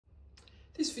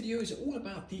This video is all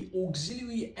about the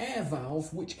auxiliary air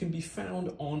valve, which can be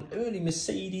found on early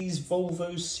Mercedes,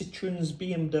 Volvos, Citroens,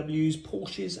 BMWs,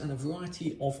 Porsches and a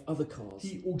variety of other cars.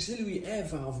 The auxiliary air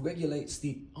valve regulates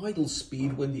the idle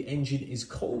speed when the engine is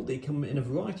cold. They come in a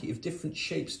variety of different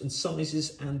shapes and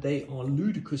sizes, and they are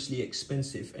ludicrously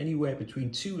expensive, anywhere between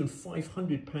 £200 and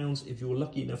 £500 if you're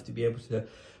lucky enough to be able to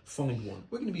find one.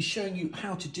 We're going to be showing you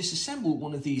how to disassemble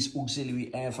one of these auxiliary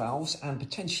air valves and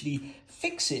potentially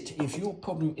fix it if your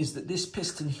problem is that this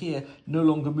piston here no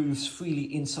longer moves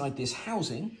freely inside this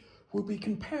housing. We'll be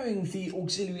comparing the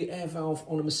auxiliary air valve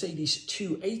on a Mercedes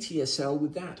 280 SL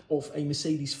with that of a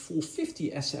Mercedes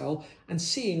 450 SL and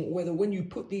seeing whether when you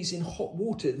put these in hot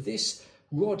water, this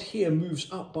rod here moves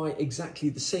up by exactly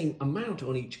the same amount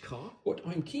on each car. What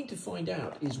I'm keen to find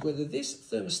out is whether this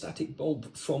thermostatic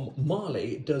bulb from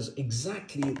Mahle does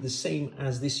exactly the same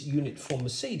as this unit from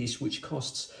Mercedes, which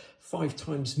costs 5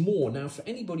 times more. Now, for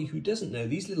anybody who doesn't know,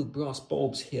 these little brass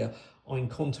bulbs here are in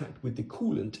contact with the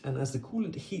coolant, and as the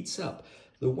coolant heats up,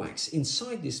 the wax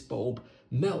inside this bulb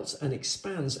melts and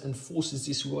expands and forces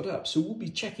this rod up. So we'll be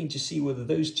checking to see whether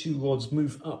those two rods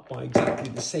move up by exactly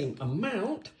the same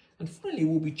amount. And finally,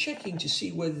 we'll be checking to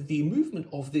see whether the movement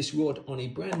of this rod on a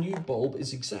brand new bulb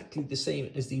is exactly the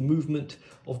same as the movement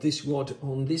of this rod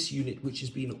on this unit, which has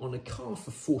been on a car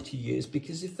for 40 years.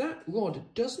 Because if that rod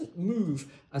doesn't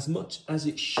move as much as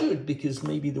it should, because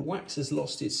maybe the wax has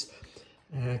lost its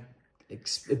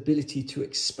ability to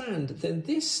expand, then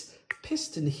this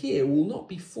piston here will not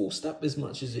be forced up as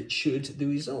much as it should, the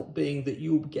result being that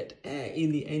you'll get air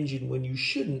in the engine when you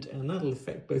shouldn't, and that'll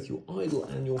affect both your idle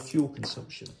and your fuel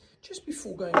consumption. Just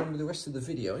before going on with the rest of the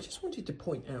video, I just wanted to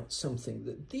point out something,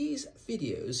 that these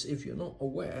videos, if you're not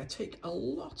aware, take a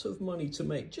lot of money to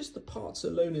make. Just the parts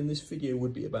alone in this video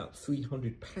would be about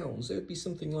 £300. There would be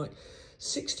something like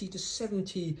 60 to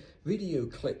 70 video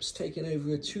clips taken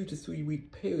over a 2 to 3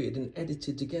 week period and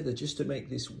edited together just to make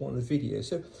this one video.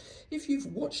 So if you've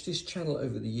watched this channel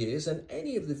over the years and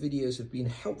any of the videos have been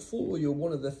helpful, or you're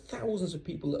one of the thousands of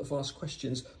people that have asked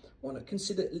questions, why not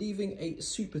consider leaving a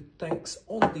super thanks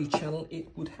on the channel?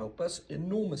 It would help us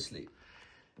enormously.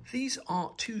 These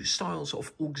are two styles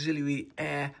of auxiliary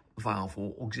air valve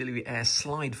or auxiliary air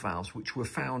slide valves, which were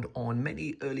found on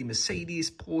many early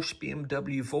Mercedes, Porsche,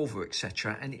 BMW, Volvo,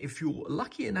 etc. And if you're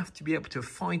lucky enough to be able to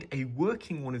find a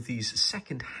working one of these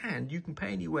second hand, you can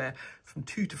pay anywhere from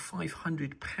 £200 to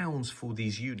 £500 for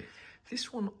these units.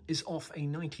 This one is off a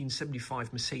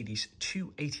 1975 Mercedes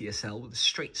 280 SL with a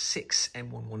straight 6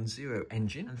 M110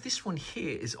 engine. And this one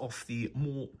here is off the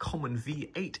more common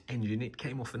V8 engine. It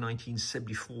came off a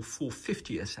 1974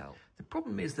 450 SL. The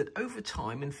problem is that over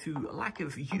time and through lack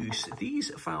of use, these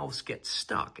valves get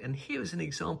stuck. And here is an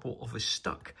example of a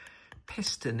stuck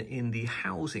piston in the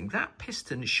housing. That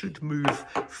piston should move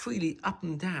freely up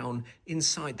and down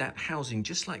inside that housing,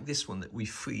 just like this one that we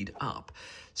freed up.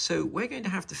 So we're going to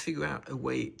have to figure out a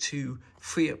way to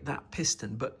free up that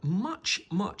piston. But much,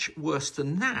 much worse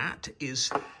than that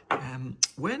is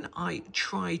when I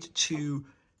tried to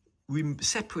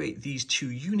separate these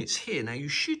two units here. Now, you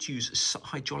should use a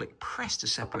hydraulic press to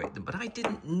separate them, but I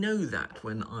didn't know that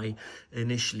when I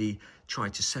initially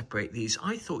tried to separate these.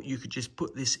 I thought you could just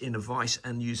put this in a vise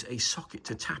and use a socket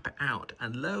to tap it out.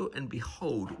 And lo and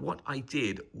behold, what I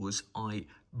did was I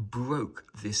broke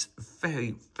this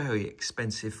very, very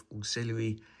expensive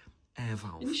auxiliary air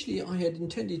valve. Initially, I had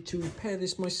intended to repair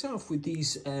this myself with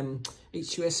these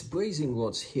H2S brazing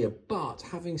rods here, but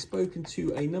having spoken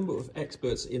to a number of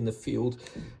experts in the field,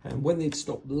 and when they'd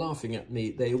stopped laughing at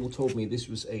me, they all told me this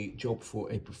was a job for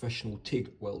a professional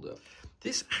TIG welder.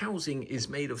 This housing is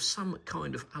made of some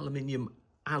kind of aluminium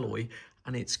alloy,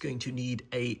 and it's going to need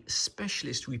a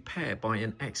specialist repair by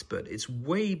an expert. It's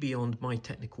way beyond my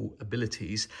technical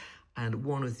abilities. And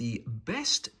one of the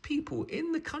best people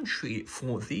in the country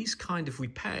for these kind of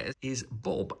repairs is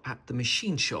Bob at the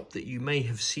Machine Shop, that you may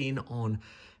have seen on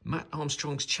Matt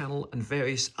Armstrong's channel and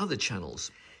various other channels.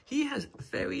 He has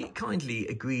very kindly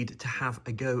agreed to have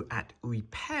a go at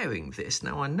repairing this.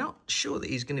 Now, I'm not sure that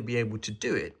he's going to be able to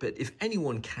do it, but if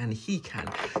anyone can, he can.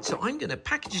 So I'm going to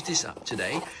package this up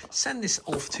today, send this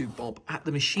off to Bob at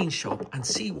the Machine Shop and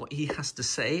see what he has to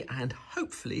say, and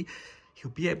hopefully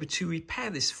he'll be able to repair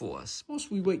this for us. Whilst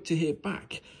we wait to hear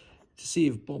back to see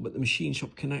if Bob at the Machine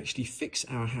Shop can actually fix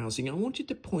our housing, I wanted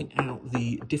to point out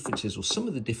the differences, or some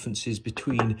of the differences,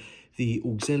 between the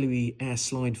auxiliary air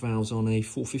slide valves on a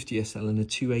 450 SL and a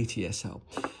 280 SL.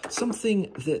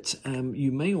 Something that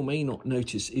you may or may not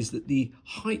notice is that the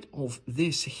height of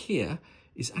this here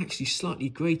is actually slightly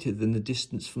greater than the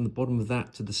distance from the bottom of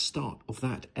that to the start of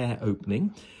that air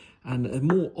opening. And a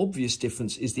more obvious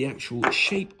difference is the actual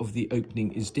shape of the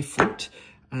opening is different.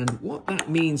 And what that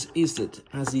means is that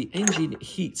as the engine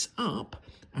heats up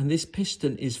and this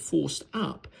piston is forced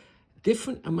up,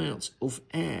 different amounts of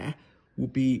air will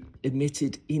be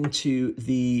emitted into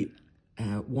the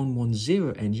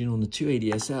 110 engine on the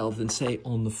 280 SL than say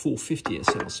on the 450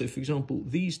 SL. So for example,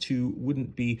 these two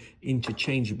wouldn't be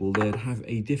interchangeable. They'd have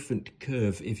a different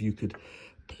curve if you could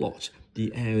plot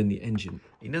the air in the engine.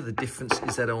 Another difference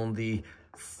is that on the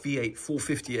V8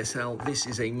 450 SL, this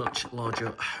is a much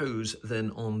larger hose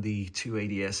than on the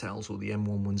 280 SLs or the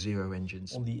M110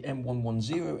 engines. On the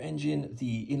M110 engine,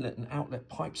 the inlet and outlet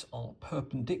pipes are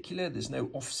perpendicular. There's no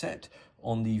offset.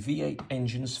 On the V8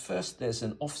 engines, first there's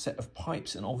an offset of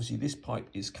pipes, and obviously this pipe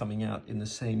is coming out in the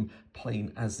same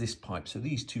plane as this pipe, so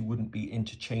these two wouldn't be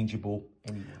interchangeable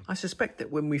anyway. I suspect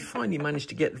that when we finally manage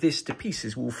to get this to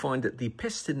pieces, we'll find that the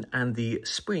piston and the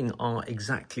spring are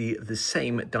exactly the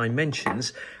same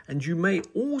dimensions, and you may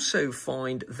also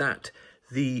find that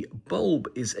the bulb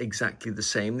is exactly the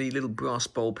same, the little brass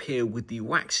bulb here with the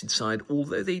wax inside,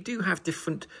 although they do have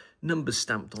different numbers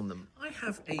stamped on them. I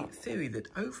have a theory that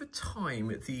over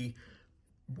time the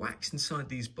wax inside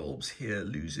these bulbs here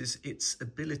loses its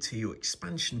ability or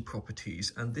expansion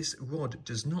properties, and this rod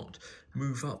does not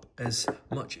move up as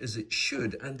much as it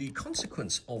should, and the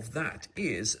consequence of that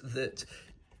is that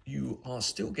you are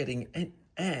still getting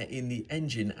air in the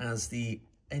engine as the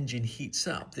engine heats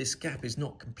up. This gap is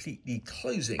not completely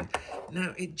closing.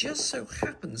 Now it just so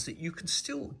happens that you can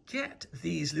still get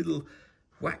these little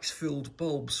wax-filled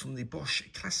bulbs from the Bosch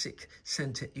Classic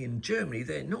Centre in Germany.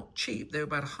 They're not cheap. They're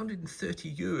about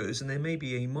 130 euros, and there may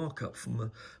be a markup from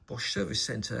the Bosch Service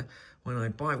Centre when I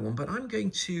buy one, but I'm going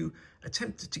to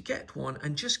attempt to get one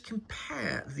and just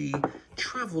compare the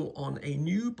travel on a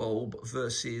new bulb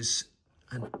versus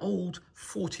an old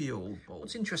 40-year-old bulb.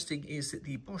 What's interesting is that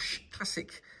the Bosch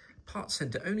Classic Parts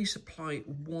Centre only supply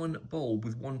one bulb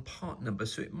with one part number,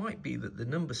 so it might be that the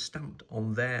numbers stamped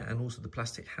on there and also the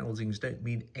plastic housings don't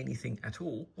mean anything at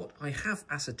all. What I have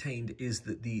ascertained is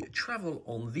that the travel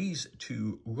on these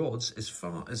two rods, as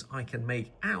far as I can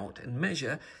make out and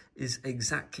measure, is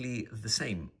exactly the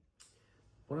same.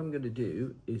 What I'm going to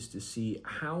do is to see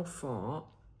how far,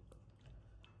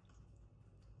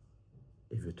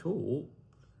 if at all,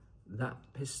 that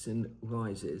piston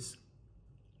rises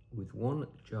with one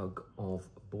jug of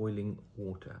boiling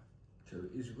water. So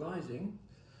it is rising,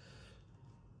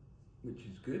 which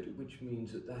is good, which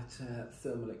means that that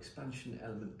thermal expansion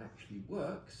element actually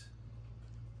works.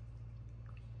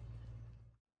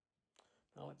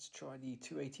 Now let's try the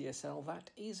 280 SL.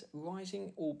 That is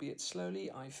rising, albeit slowly.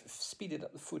 I've speeded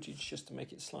up the footage just to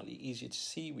make it slightly easier to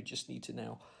see. We just need to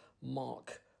now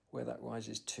mark where that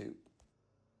rises to.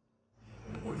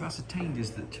 What we've ascertained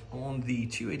is that on the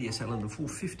 280 SL and the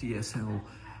 450 SL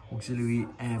auxiliary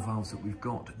air valves that we've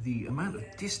got, the amount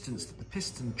of distance that the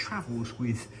piston travels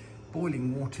with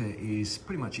boiling water is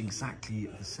pretty much exactly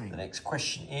the same. The next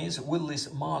question is, will this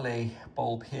Mahle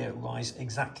bulb here rise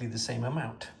exactly the same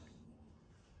amount?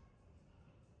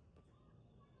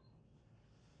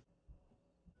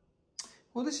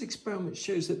 Well, this experiment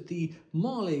shows that the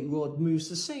Mahle rod moves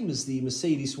the same as the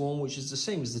Mercedes one, which is the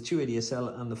same as the 280 SL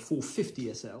and the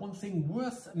 450 SL. One thing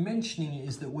worth mentioning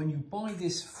is that when you buy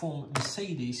this from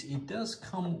Mercedes, it does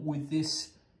come with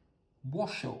this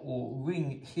washer or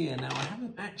ring here. Now, I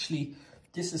haven't actually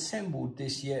disassembled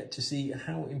this yet to see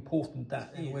how important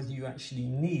that is, whether you actually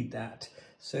need that.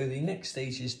 So the next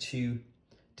stage is to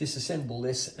disassemble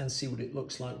this and see what it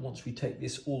looks like once we take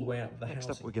this all the way out of the housing. Next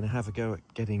up, we're going to have a go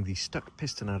at getting the stuck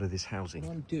piston out of this housing.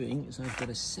 What I'm doing is I've got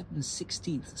a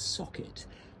 7/16 socket,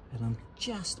 and I'm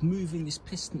just moving this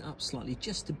piston up slightly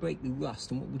just to break the rust.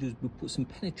 And what we'll do is we'll put some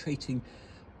penetrating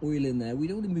oil in there. We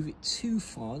don't want to move it too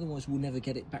far, otherwise we'll never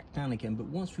get it back down again. But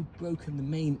once we've broken the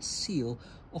main seal,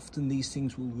 often these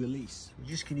things will release. We're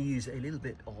just going to use a little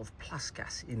bit of plus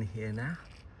gas in here now.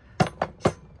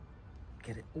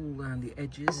 Get it all around the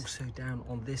edges, also down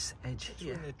on this edge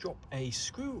here. I'm going to drop a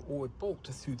screw or a bolt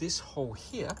through this hole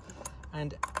here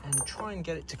and try and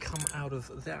get it to come out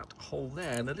of that hole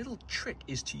there. And a little trick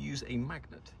is to use a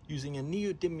magnet. Using a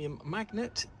neodymium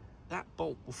magnet, that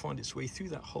bolt will find its way through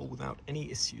that hole without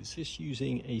any issues. Just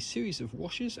using a series of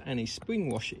washers and a spring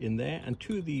washer in there, and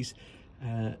two of these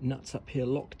nuts up here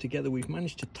locked together, we've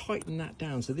managed to tighten that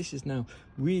down, so this is now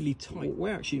really tight. What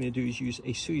we're actually going to do is use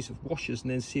a series of washers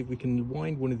and then see if we can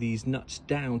wind one of these nuts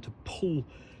down to pull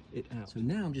it out. So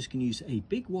now I'm just going to use a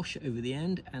big washer over the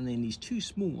end and then these two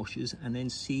small washers, and then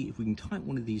see if we can tighten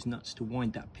one of these nuts to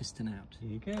wind that piston out.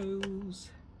 Here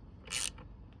goes.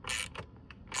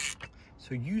 So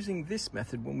So using this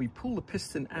method, when we pull the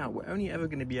piston out, we're only ever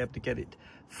going to be able to get it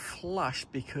flush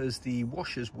because the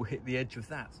washers will hit the edge of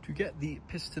that. To get the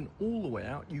piston all the way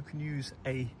out, you can use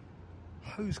a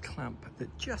hose clamp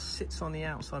that just sits on the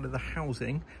outside of the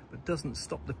housing but doesn't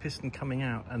stop the piston coming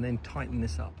out, and then tighten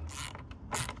this up.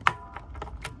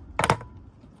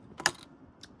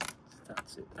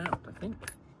 That's it out, I think.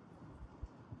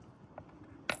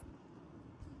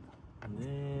 And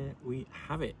there we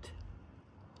have it.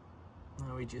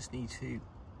 Now we just need to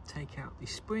take out the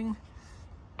spring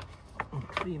and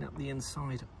clean up the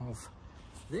inside of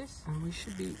this, and we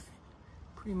should be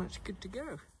pretty much good to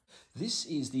go. This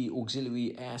is the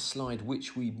auxiliary air slide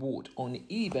which we bought on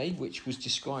eBay, which was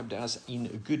described as in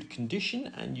good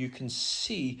condition, and you can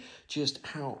see just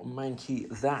how manky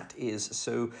that is.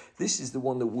 So this is the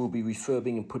one that we'll be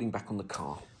refurbing and putting back on the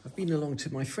car. I've been along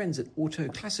to my friends at Auto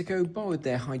Classico, borrowed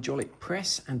their hydraulic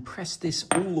press and pressed this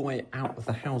all the way out of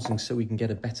the housing so we can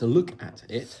get a better look at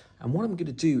it. And what I'm going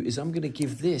to do is I'm going to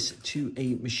give this to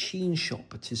a machine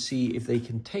shop to see if they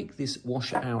can take this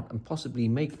washer out and possibly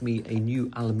make me a new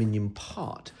aluminium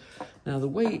part. Now, the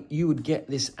way you would get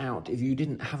this out if you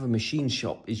didn't have a machine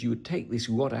shop is you would take this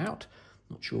rod out.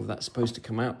 Not sure if that's supposed to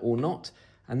come out or not.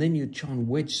 And then you'd try and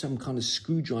wedge some kind of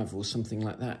screwdriver or something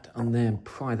like that on there and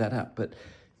pry that up. But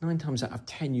 9 times out of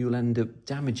 10, you'll end up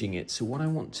damaging it. So what I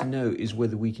want to know is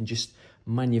whether we can just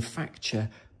manufacture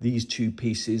these two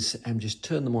pieces and just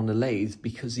turn them on the lathe,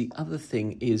 because the other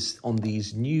thing is on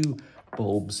these new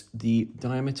bulbs, the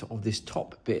diameter of this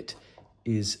top bit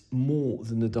is more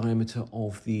than the diameter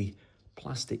of the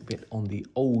plastic bit on the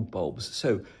old bulbs.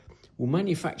 So we'll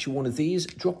manufacture one of these,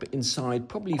 drop it inside,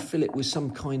 probably fill it with some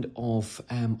kind of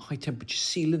high temperature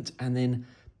sealant, and then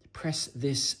press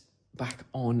this back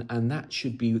on, and that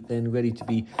should be then ready to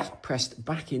be pressed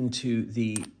back into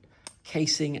the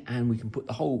casing, and we can put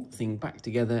the whole thing back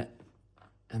together,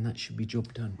 and that should be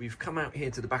job done. We've come out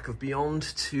here to the back of Beyond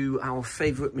to our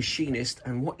favourite machinist,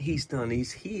 and what he's done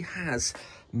is he has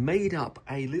made up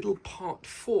a little part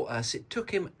for us. It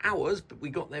took him hours, but we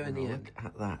got there in the end. Look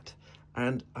at that.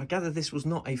 And I gather this was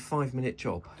not a 5-minute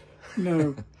job.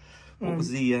 No. What was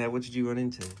the, what did you run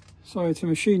into? So to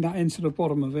machine that into the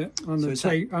bottom of it on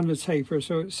the taper,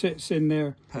 so it sits in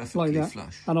there perfectly like that.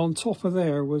 Flush. And on top of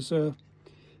there was a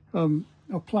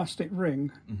plastic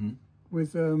ring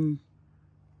with a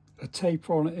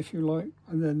taper on it, if you like,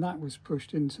 and then that was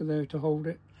pushed into there to hold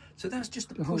it. So that's just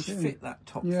to push fit that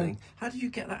top thing. How did you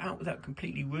get that out without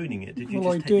completely ruining it? Did you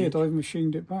well, just I did. I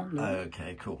machined it back. Like,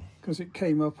 okay, cool. Because it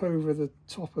came up over the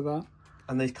top of that.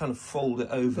 And they kind of fold it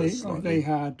over slightly. They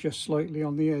had just slightly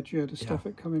on the edge, to stop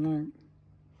it coming out.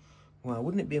 Well,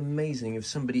 wouldn't it be amazing if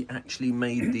somebody actually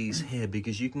made these here?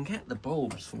 Because you can get the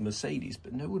bulbs from Mercedes,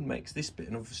 but no one makes this bit.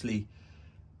 And obviously,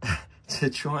 to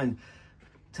try and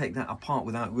take that apart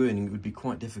without ruining it would be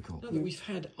quite difficult. Now that we've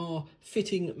had our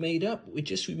fitting made up, it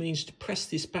just remains to press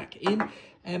this back in.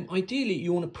 Ideally,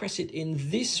 you want to press it in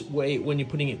this way when you're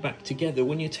putting it back together.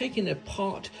 When you're taking it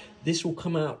apart, this will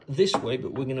come out this way,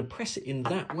 but we're going to press it in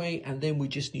that way, and then we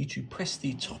just need to press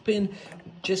the top in,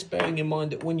 just bearing in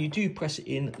mind that when you do press it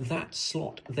in, that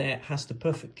slot there has to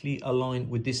perfectly align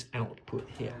with this output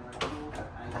here.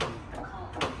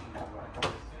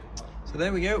 So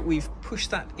there we go, we've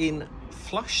pushed that in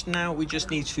flush. Now we just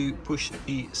need to push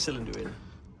the cylinder in.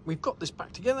 We've got this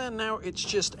back together. Now it's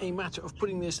just a matter of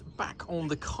putting this back on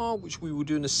the car, which we will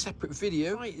do in a separate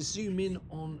video. If I zoom in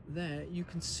on there, you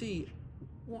can see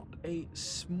what a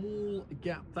small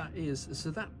gap that is. So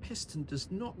that piston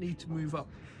does not need to move up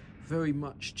very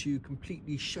much to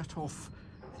completely shut off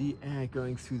the air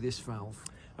going through this valve.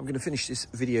 I'm going to finish this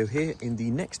video here. In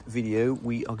the next video,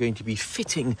 we are going to be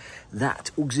fitting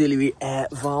that auxiliary air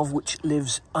valve, which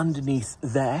lives underneath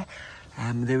there.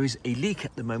 There is a leak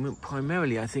at the moment,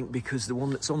 primarily I think because the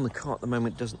one that's on the car at the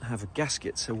moment doesn't have a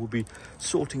gasket, so we'll be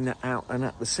sorting that out and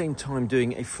at the same time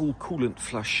doing a full coolant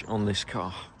flush on this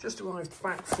car. Just arrived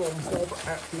back from Bob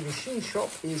at the machine shop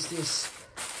is this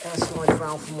air slide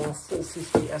valve from our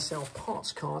 450 SL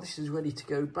parts car. This is ready to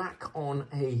go back on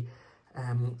a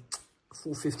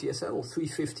 450 SL or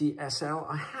 350 SL.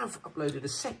 I have uploaded a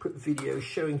separate video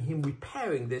showing him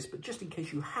repairing this, but just in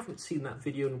case you haven't seen that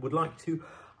video and would like to,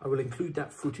 I will include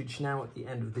that footage now at the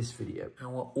end of this video.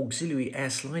 Our auxiliary air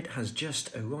slide has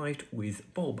just arrived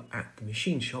with Bob at the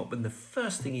machine shop, and the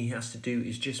first thing he has to do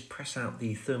is just press out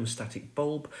the thermostatic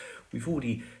bulb. We've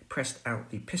already pressed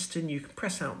out the piston. You can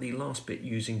press out the last bit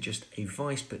using just a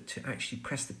vise, but to actually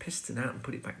press the piston out and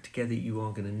put it back together, you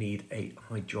are going to need a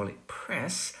hydraulic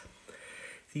press.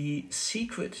 The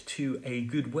secret to a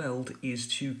good weld is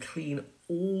to clean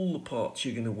all the parts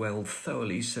you're going to weld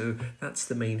thoroughly, so that's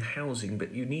the main housing,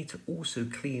 but you need to also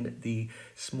clean the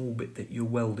small bit that you're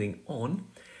welding on.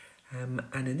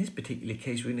 And in this particular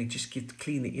case, we're going to just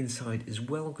clean the inside as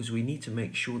well, because we need to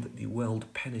make sure that the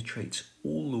weld penetrates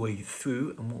all the way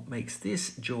through. And what makes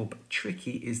this job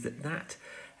tricky is that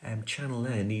channel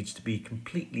there needs to be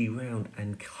completely round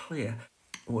and clear.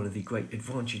 One of the great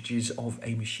advantages of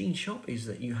a machine shop is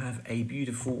that you have a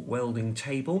beautiful welding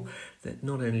table that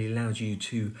not only allows you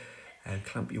to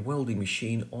clamp your welding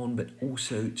machine on, but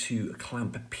also to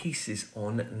clamp pieces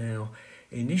on. Now,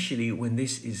 initially, when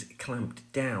this is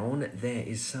clamped down, there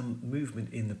is some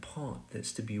movement in the part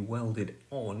that's to be welded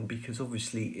on, because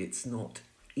obviously it's not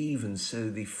even, so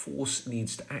the force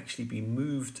needs to actually be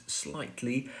moved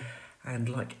slightly. And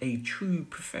like a true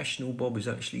professional, Bob is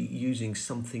actually using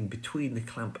something between the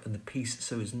clamp and the piece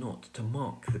so as not to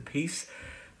mark the piece.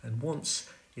 And once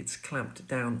it's clamped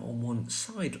down on one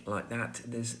side like that,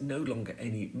 there's no longer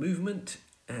any movement,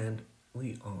 and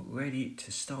we are ready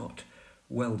to start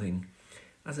welding.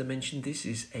 As I mentioned, this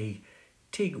is a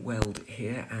TIG weld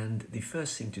here, and the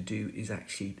first thing to do is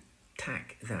actually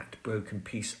tack that broken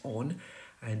piece on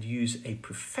and use a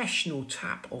professional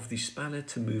tap of the spanner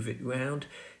to move it round.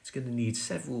 It's going to need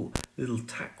several little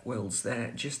tack welds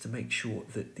there just to make sure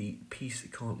that the piece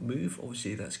can't move.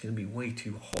 Obviously that's going to be way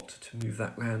too hot to move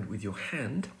that round with your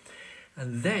hand.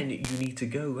 And then you need to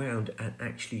go around and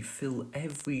actually fill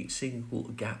every single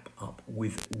gap up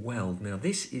with weld. Now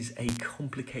this is a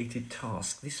complicated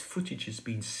task. This footage has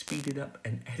been speeded up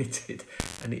and edited,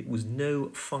 and it was no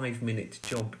 5-minute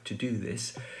job to do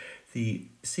this. The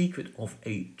secret of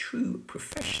a true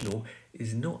professional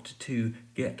is not to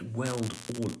get weld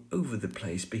all over the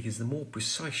place, because the more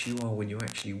precise you are when you're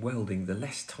actually welding, the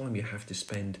less time you have to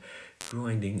spend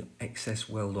grinding excess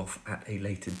weld off at a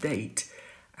later date.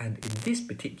 And in this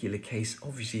particular case,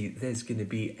 obviously there's going to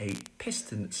be a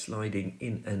piston sliding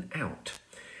in and out.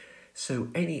 So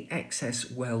any excess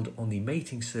weld on the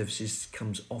mating surfaces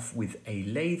comes off with a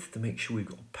lathe to make sure we've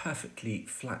got a perfectly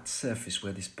flat surface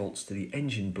where this bolts to the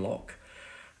engine block.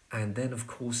 And then of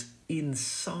course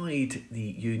inside the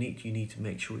unit you need to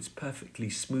make sure it's perfectly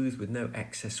smooth with no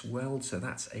excess weld, so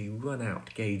that's a run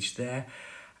out gauge there.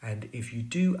 And if you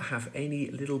do have any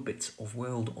little bits of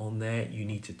weld on there, you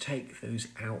need to take those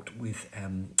out with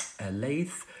a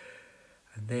lathe.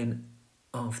 And then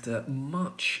after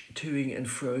much toing and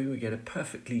froing, we get a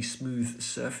perfectly smooth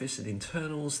surface and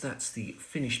internals. That's the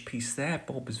finished piece there.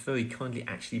 Bob has very kindly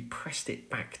actually pressed it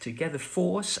back together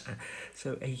for us.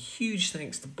 So a huge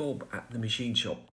thanks to Bob at the machine shop.